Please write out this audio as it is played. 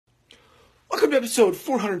Welcome to episode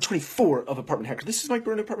 424 of Apartment Hacker. This is Mike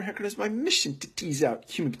Byrne, Apartment Hacker, and it's my mission to tease out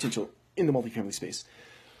human potential in the multifamily space.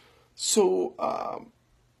 So,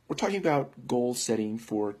 we're talking about goal setting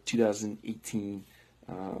for 2018,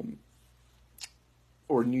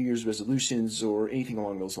 or New Year's resolutions, or anything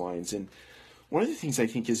along those lines. And one of the things I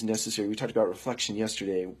think is necessary, we talked about reflection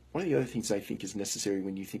yesterday, one of the other things I think is necessary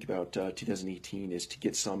when you think about 2018 is to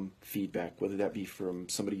get some feedback, whether that be from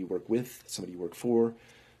somebody you work with, somebody you work for,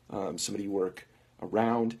 somebody you work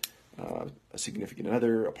around, a significant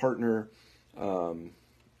other, a partner,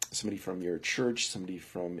 somebody from your church, somebody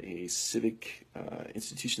from a civic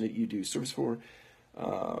institution that you do service for,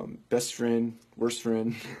 best friend, worst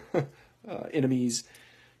friend, enemies.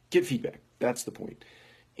 Get feedback. That's the point.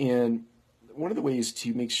 And one of the ways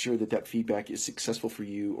to make sure that that feedback is successful for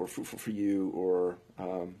you or fruitful for you or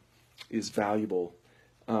is valuable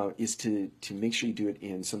is to make sure you do it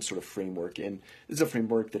in some sort of framework. And this is a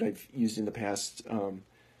framework that I've used in the past.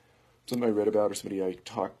 Something I read about or somebody I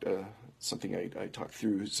talked, something I talked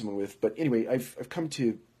through someone with. But anyway, I've come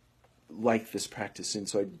to like this practice, and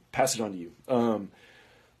so I pass it on to you.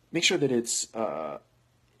 Make sure that it's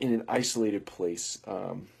in an isolated place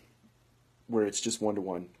where it's just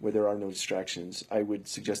one-to-one, where there are no distractions. I would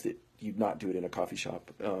suggest that you not do it in a coffee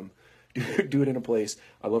shop. Do it in a place.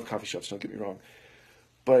 I love coffee shops, don't get me wrong.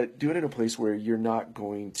 But do it in a place where you're not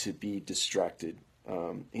going to be distracted,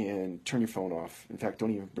 and turn your phone off. In fact,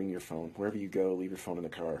 don't even bring your phone. Wherever you go, leave your phone in the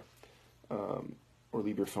car, or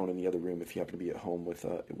leave your phone in the other room if you happen to be at home with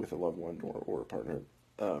a loved one or a partner.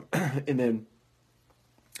 And then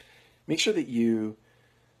make sure that you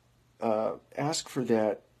ask for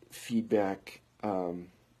that feedback.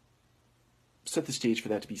 Set the stage for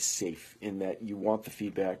that to be safe, in that you want the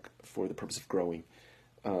feedback for the purpose of growing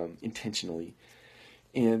intentionally.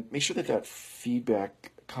 And make sure that that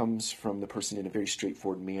feedback comes from the person in a very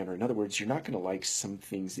straightforward manner. In other words, you're not going to like some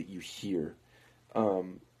things that you hear.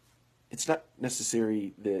 It's not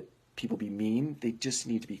necessary that people be mean. They just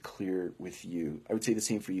need to be clear with you. I would say the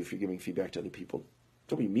same for you if you're giving feedback to other people.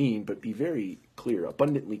 Don't be mean, but be very clear,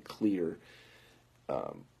 abundantly clear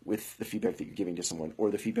with the feedback that you're giving to someone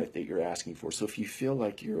or the feedback that you're asking for. So if you feel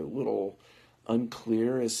like you're a little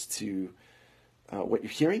unclear as to what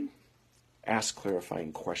you're hearing, ask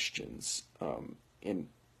clarifying questions, and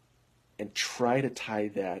try to tie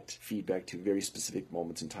that feedback to very specific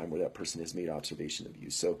moments in time where that person has made observation of you.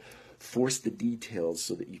 So force the details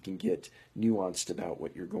so that you can get nuanced about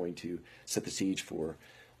what you're going to set the stage for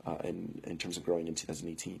in terms of growing in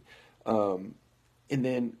 2018. And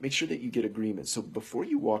then make sure that you get agreement. So before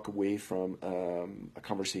you walk away from a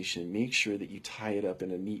conversation, make sure that you tie it up in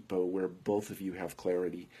a neat bow where both of you have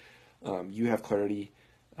clarity. You have clarity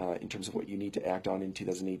in terms of what you need to act on in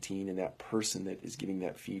 2018, and that person that is giving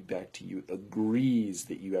that feedback to you agrees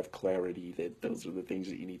that you have clarity, that those are the things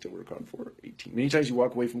that you need to work on for 18. Many times you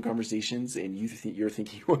walk away from conversations and you're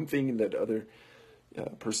thinking one thing and that other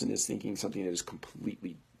person is thinking something that is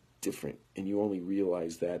completely different, and you only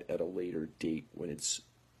realize that at a later date when it's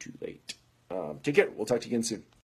too late. Take care. We'll talk to you again soon.